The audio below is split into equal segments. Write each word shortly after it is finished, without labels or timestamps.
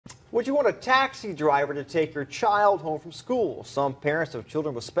Would you want a taxi driver to take your child home from school? Some parents of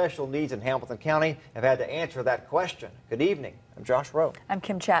children with special needs in Hamilton County have had to answer that question. Good evening. I'm Josh Rowe. I'm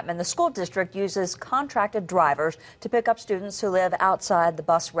Kim Chapman. The school district uses contracted drivers to pick up students who live outside the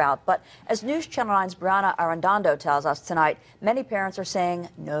bus route. But as NewsChannel 9's Briona Arradondo tells us tonight, many parents are saying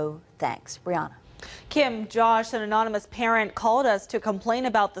no thanks. Briona. Kim, Josh, an anonymous parent, called us to complain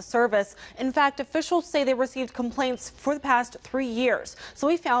about the service. In fact, officials say they received complaints for the past 3 years. So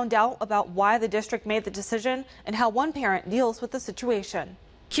we found out about why the district made the decision and how one parent deals with the situation.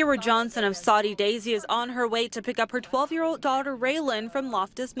 Keira Johnson of Soddy Daisy is on her way to pick up her 12-year-old daughter Raelyn from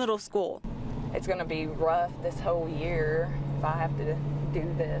Loftis Middle School. It's going to be rough this whole year if I have to do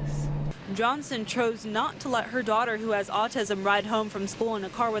this. Johnson chose not to let her daughter, who has autism, ride home from school in a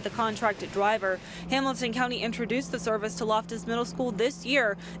car with a contracted driver. Hamilton County introduced the service to Loftis Middle School this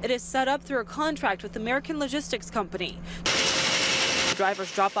year. It is set up through a contract with American Logistics Company.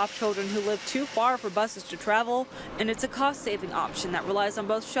 Drivers drop off children who live too far for buses to travel, and it's a cost-saving option that relies on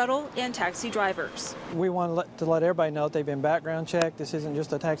both shuttle and taxi drivers. We want to let everybody know that they've been background checked. This isn't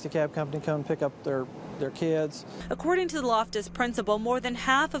just a taxi cab company come pick up their kids. According to the Loftis principal, more than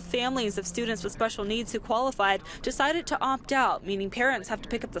half of families of students with special needs who qualified decided to opt out, meaning parents have to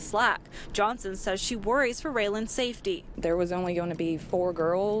pick up the slack. Johnson says she worries for Raelyn's safety. There was only going to be 4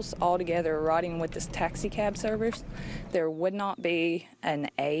 girls all together riding with this taxi cab service. There would not be an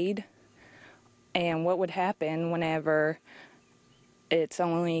aide, and what would happen whenever it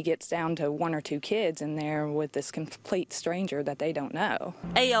only gets down to 1 or 2 kids in there with this complete stranger that they don't know.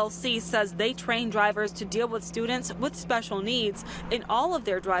 ALC says they train drivers to deal with students with special needs, and all of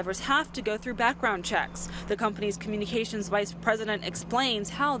their drivers have to go through background checks. The company's communications vice president explains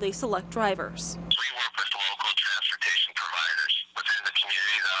how they select drivers. We work with local transportation providers within the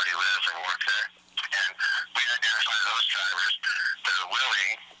community that already live and work there, and we identify those drivers that are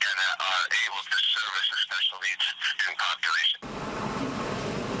willing and that are able to service the special needs student population.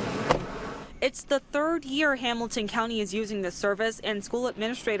 It's the 3rd year Hamilton County is using this service, and school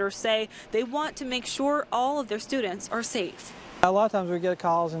administrators say they want to make sure all of their students are safe. A lot of times we get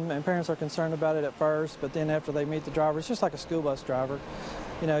calls and parents are concerned about it at first, but then after they meet the driver, it's just like a school bus driver.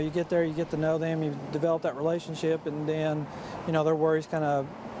 You know, you get there, you get to know them, you develop that relationship, and then, you know, their worries kind of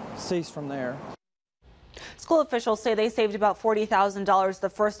cease from there. School officials say they saved about $40,000 the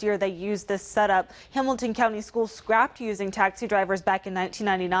first year they used this setup. Hamilton County Schools scrapped using taxi drivers back in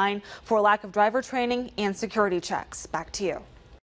 1999 for lack of driver training and security checks. Back to you.